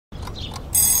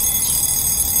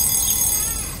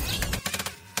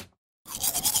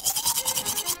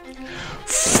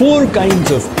Four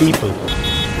kinds of people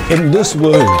in this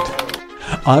world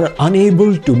are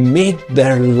unable to make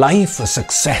their life a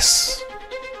success.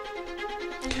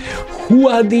 Who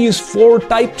are these four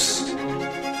types?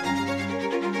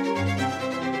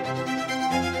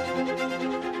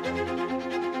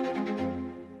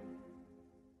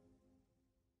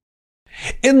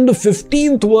 In the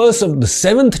 15th verse of the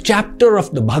 7th chapter of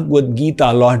the Bhagavad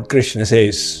Gita, Lord Krishna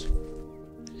says,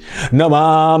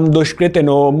 Namam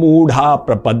dushkritino mudha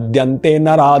prapadyante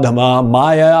naradhama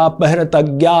maya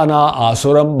pahratagyana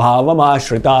asuram bhavam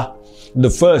ashrita. The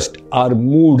first are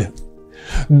mood.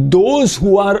 Those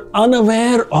who are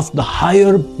unaware of the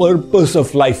higher purpose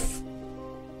of life.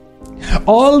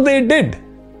 All they did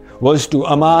was to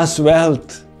amass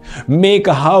wealth, make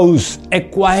a house,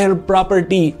 acquire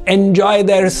property, enjoy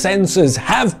their senses,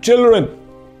 have children,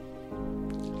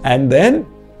 and then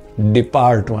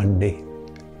depart one day.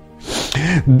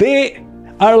 They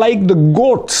are like the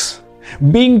goats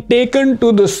being taken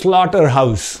to the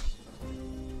slaughterhouse.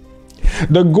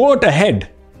 The goat ahead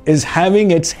is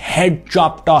having its head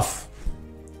chopped off.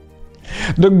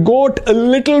 The goat a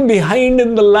little behind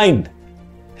in the line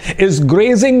is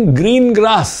grazing green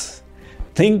grass,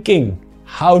 thinking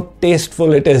how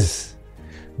tasteful it is,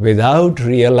 without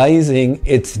realizing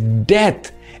its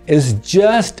death is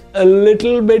just a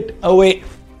little bit away.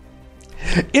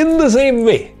 In the same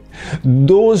way,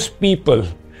 those people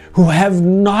who have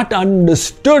not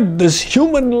understood this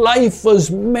human life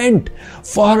was meant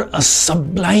for a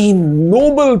sublime,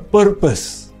 noble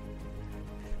purpose,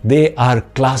 they are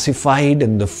classified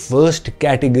in the first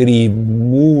category,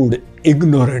 mood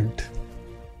ignorant.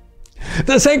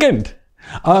 The second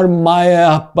are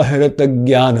Maya Pahrata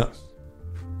Jnana.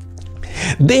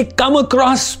 They come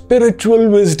across spiritual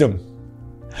wisdom,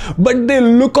 but they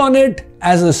look on it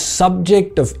as a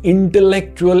subject of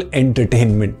intellectual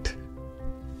entertainment.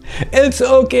 It's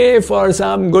okay for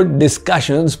some good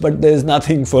discussions, but there's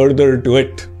nothing further to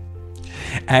it.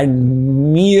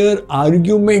 And mere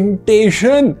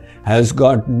argumentation has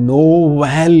got no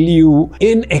value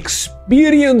in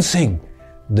experiencing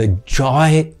the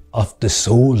joy of the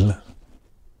soul.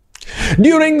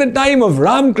 During the time of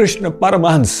Ramakrishna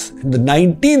Paramahansa in the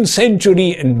 19th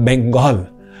century in Bengal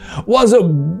was a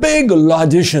big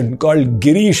logician called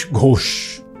Girish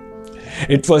Ghosh.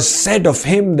 It was said of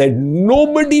him that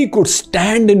nobody could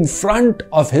stand in front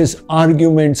of his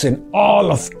arguments in all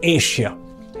of Asia.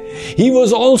 He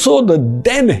was also the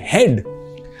then head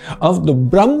of the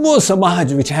Brahmo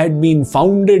Samaj, which had been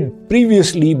founded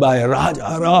previously by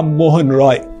Raja Ram Mohan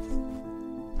Roy.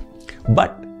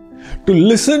 But to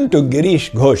listen to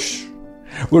Girish Ghosh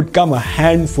would come a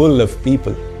handful of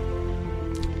people,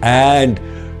 and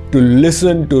to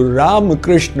listen to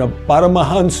Ramakrishna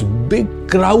Paramahansa, big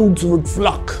crowds would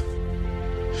flock.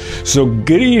 So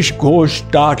Girish Ghosh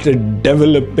started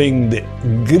developing the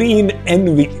green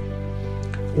envy.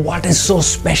 What is so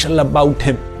special about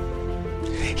him?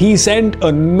 He sent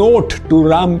a note to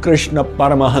Ramakrishna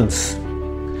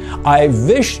Paramahansa. I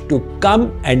wish to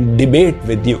come and debate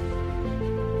with you.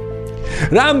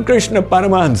 Ramakrishna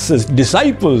Paramahansa's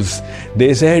disciples,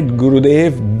 they said,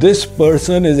 Gurudev, this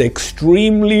person is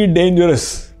extremely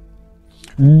dangerous.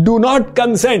 Do not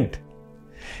consent.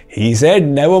 He said,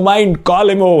 never mind, call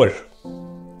him over.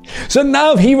 So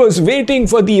now he was waiting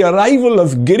for the arrival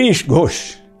of Girish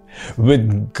Ghosh.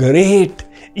 With great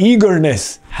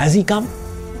eagerness, has he come?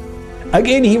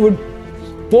 Again he would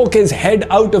poke his head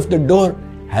out of the door.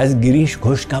 Has Girish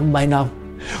Ghosh come by now?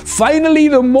 Finally,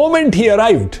 the moment he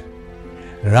arrived,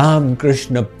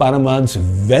 Ramakrishna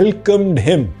Paramahansa welcomed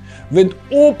him with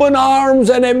open arms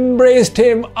and embraced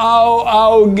him.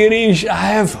 Ow, Girish, I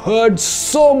have heard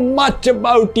so much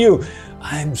about you.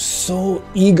 I am so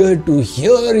eager to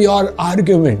hear your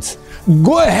arguments.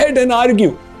 Go ahead and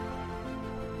argue.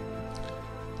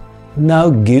 Now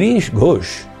Girish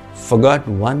Ghosh forgot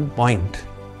one point,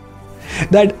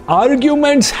 that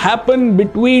arguments happen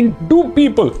between two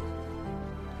people.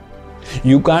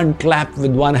 You can't clap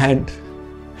with one hand.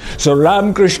 So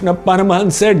Ramakrishna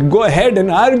Paramahansa said, go ahead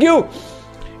and argue.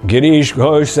 Girish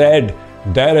Ghosh said,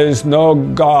 there is no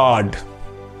God.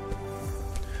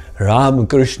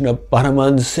 Ramakrishna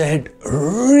Paramahansa said,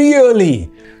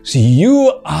 really? See,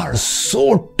 you are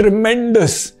so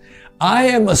tremendous. I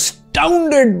am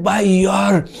astounded by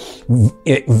your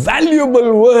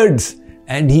valuable words.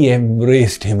 And he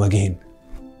embraced him again.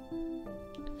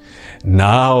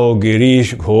 Now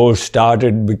Girish Ghosh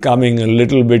started becoming a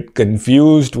little bit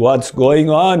confused. What's going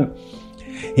on?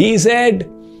 He said,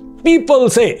 people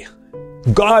say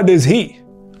God is He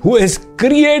who has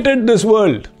created this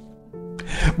world.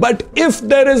 But if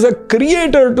there is a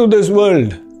creator to this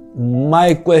world,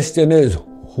 my question is,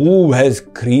 who has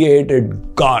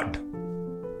created God.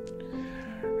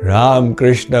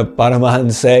 Ramakrishna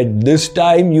Paramahansa said, this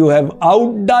time you have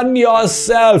outdone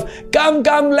yourself. Come,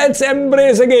 let's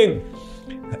embrace again.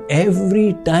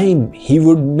 Every time he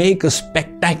would make a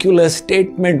spectacular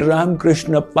statement,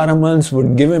 Ramakrishna Paramahansa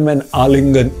would give him an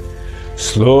alingan.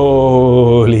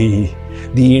 Slowly,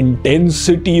 the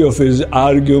intensity of his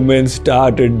argument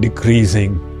started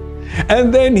decreasing.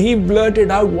 And then he blurted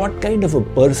out, what kind of a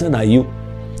person are you?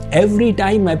 Every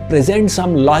time I present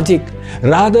some logic,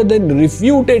 rather than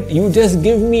refute it, you just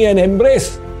give me an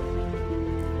embrace.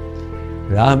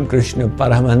 Ramakrishna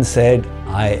Paramahansa said,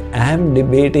 I am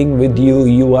debating with you,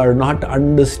 you are not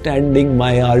understanding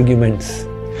my arguments.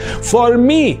 For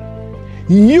me,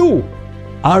 you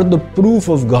are the proof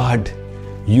of God.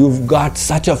 You've got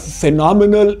such a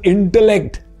phenomenal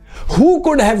intellect. Who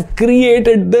could have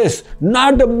created this?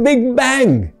 Not a big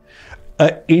bang.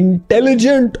 An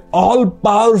intelligent,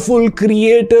 all-powerful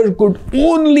creator could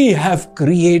only have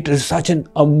created such an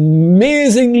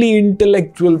amazingly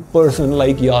intellectual person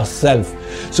like yourself.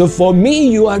 So for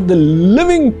me, you are the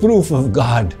living proof of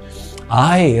God.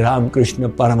 I, Ramakrishna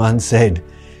Paramahansa said,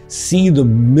 see the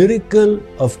miracle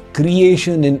of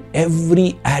creation in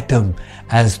every atom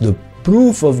as the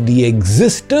proof of the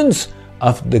existence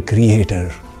of the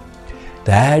Creator.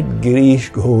 That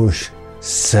Girish Ghosh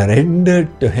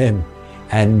surrendered to him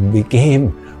and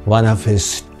became one of his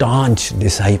staunch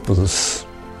disciples.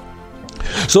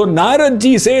 So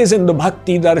Naradji says in the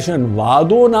Bhakti Darshan,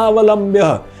 Vado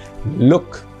Navalambya,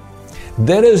 look,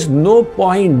 there is no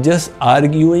point just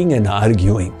arguing and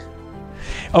arguing.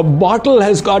 A bottle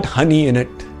has got honey in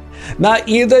it. Now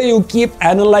either you keep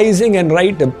analyzing and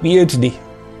write a PhD,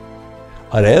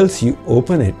 or else you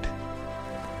open it,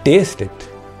 taste it,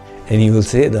 and you will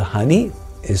say the honey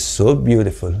is so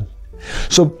beautiful.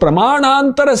 So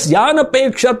pramanantaras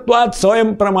yanapekshatvat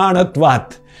swayam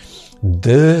pramanatvat.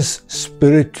 This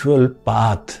spiritual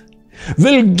path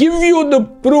will give you the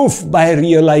proof by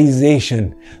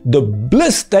realization. The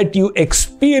bliss that you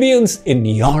experience in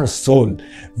your soul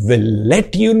will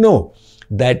let you know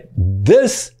that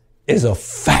this is a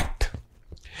fact.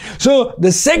 So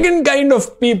the second kind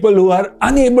of people who are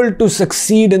unable to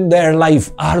succeed in their life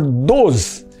are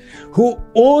those who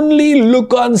only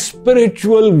look on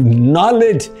spiritual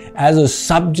knowledge as a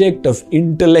subject of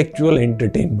intellectual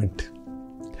entertainment.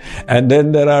 And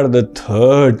then there are the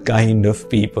third kind of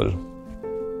people.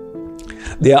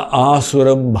 They are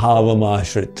asuram bhavam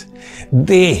ashrit.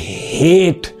 They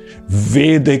hate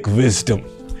Vedic wisdom.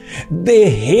 They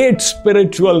hate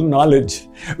spiritual knowledge.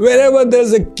 Wherever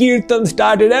there's a kirtan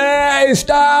started, hey,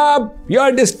 stop!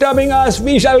 You're disturbing us,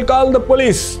 we shall call the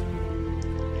police.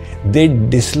 They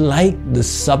dislike the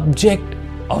subject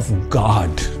of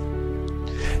God.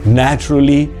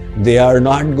 Naturally, they are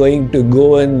not going to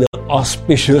go in the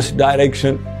auspicious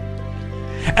direction.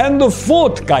 And the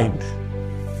fourth kind,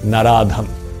 Naradham.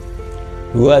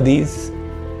 Who are these?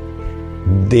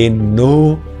 They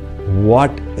know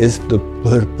what is the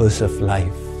purpose of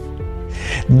life.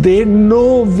 They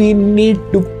know we need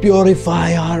to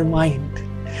purify our mind.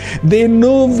 They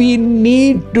know we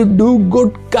need to do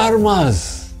good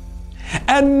karmas.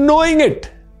 And knowing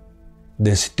it,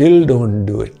 they still don't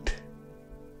do it.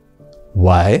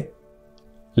 Why?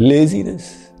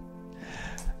 Laziness.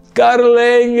 Kar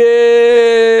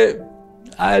lenge.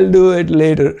 I'll do it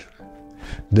later.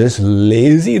 This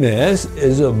laziness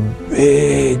is a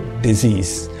big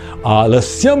disease.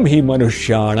 Alasyam hi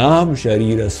manushyanam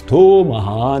sharirastho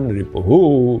mahan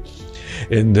ripuhu.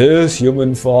 In this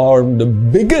human form, the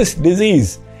biggest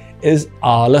disease is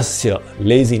alasya,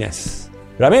 laziness.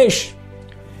 Ramesh,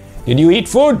 did you eat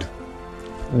food?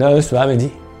 No, Swamiji.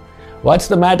 What's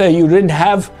the matter? You didn't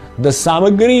have the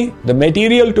samagri, the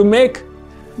material to make?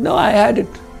 No, I had it.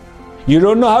 You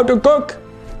don't know how to cook?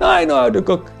 No, I know how to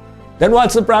cook. Then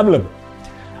what's the problem?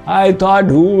 I thought,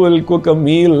 who will cook a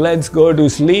meal? Let's go to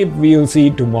sleep. We'll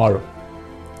see tomorrow.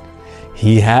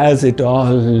 He has it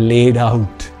all laid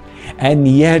out and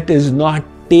yet is not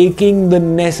taking the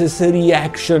necessary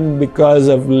action because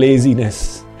of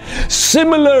laziness.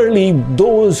 Similarly,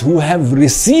 those who have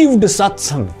received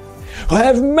satsang, who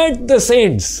have met the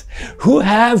saints, who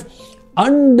have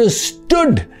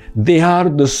understood they are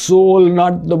the soul,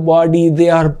 not the body, they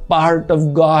are part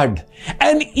of God.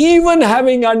 And even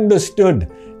having understood,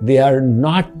 they are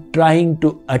not trying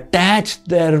to attach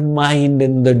their mind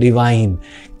in the divine,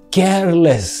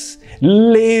 careless,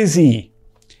 lazy.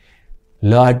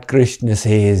 Lord Krishna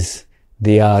says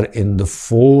they are in the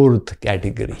fourth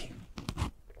category.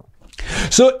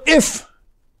 So if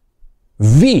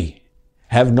we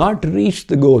have not reached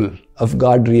the goal of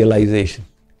God realization,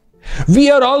 We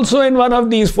are also in one of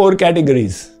these 4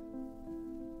 categories.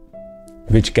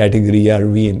 Which category are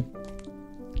we in?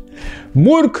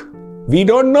 Murkh, we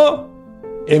don't know.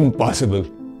 Impossible.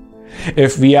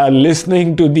 If we are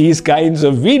listening to these kinds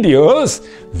of videos,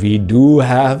 we do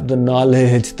have the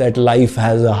knowledge that life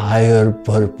has a higher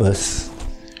purpose.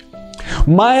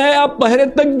 Maya,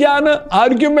 Pahrita Jnana,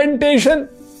 argumentation.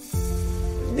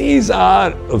 These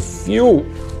are a few.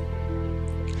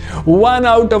 1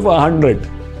 out of 100.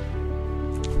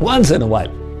 Once in a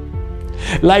while.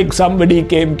 Like somebody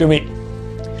came to me,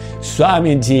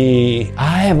 Swamiji,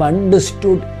 I have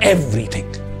understood everything.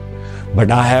 But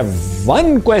I have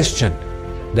one question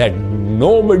that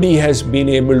nobody has been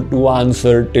able to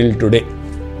answer till today.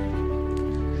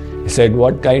 He said,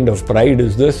 what kind of pride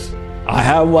is this? I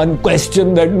have one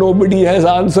question that nobody has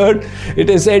answered. It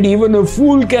is said even a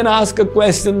fool can ask a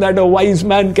question that a wise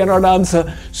man cannot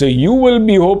answer. So you will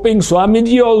be hoping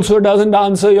Swamiji also doesn't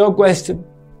answer your question.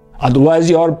 Otherwise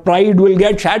your pride will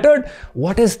get shattered.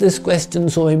 What is this question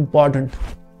so important?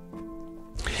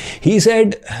 He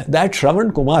said that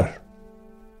Shravan Kumar,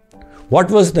 what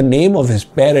was the name of his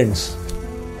parents?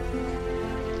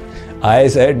 I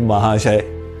said, Mahashay,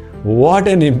 what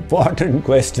an important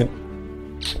question.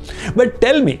 But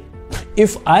tell me,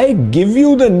 if I give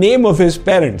you the name of his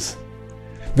parents,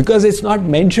 because it's not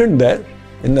mentioned there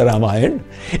in the Ramayana,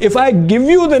 if I give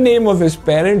you the name of his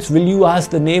parents, will you ask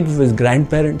the name of his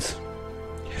grandparents?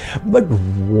 But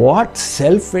what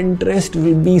self-interest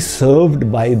will be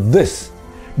served by this?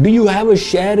 Do you have a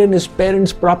share in his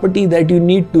parents' property that you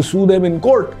need to sue them in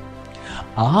court?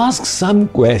 Ask some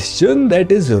question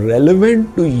that is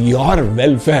relevant to your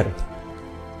welfare.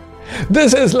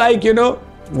 This is like,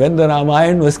 when the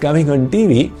Ramayana was coming on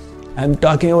TV, I'm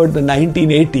talking about the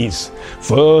 1980s.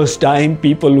 First time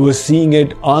people were seeing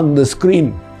it on the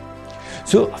screen.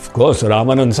 So, of course,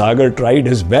 Ramanand Sagar tried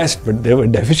his best, but there were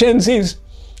deficiencies.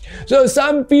 So,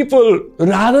 some people,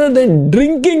 rather than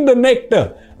drinking the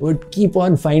nectar, would keep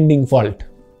on finding fault.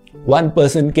 One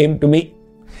person came to me.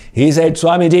 He said,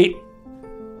 Swamiji,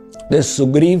 this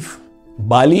Sugriv,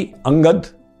 Bali,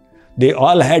 Angad, they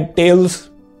all had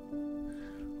tails.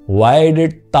 Why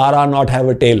did Tara not have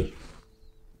a tail?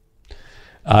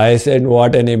 I said,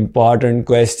 what an important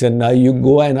question. Now you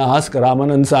go and ask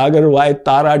Ramanand Sagar why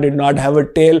Tara did not have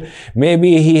a tail.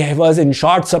 Maybe he was in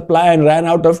short supply and ran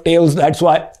out of tails, that's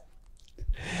why.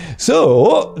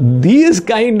 So, these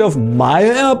kind of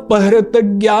Maya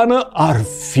Pahrita Jnana are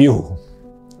few.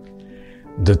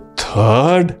 The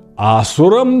third,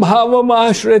 Asuram Bhavam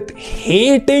Ashrit,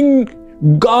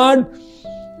 hating God.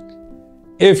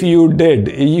 If you did,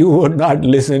 you would not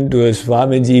listen to a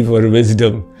Swamiji for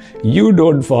wisdom. You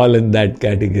don't fall in that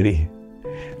category.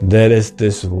 There is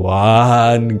this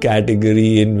one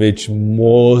category in which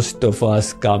most of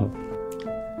us come.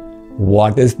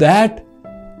 What is that?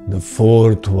 The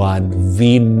fourth one.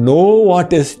 We know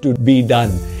what is to be done,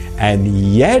 and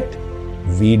yet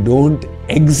we don't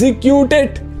execute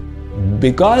it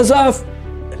because of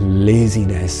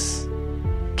laziness,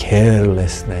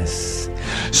 carelessness.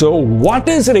 So what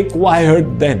is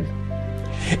required then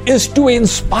is to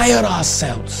inspire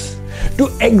ourselves, to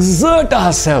exert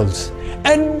ourselves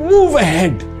and move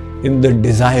ahead in the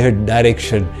desired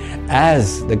direction.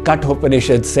 As the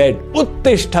Kathopanishad said,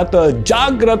 Uttishtata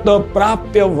Jagrata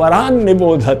Prapya Varan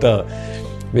Nibodhata,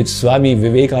 which Swami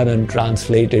Vivekananda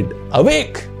translated,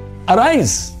 awake,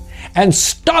 arise, and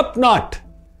stop not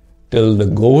till the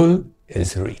goal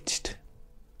is reached.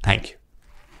 Thank you.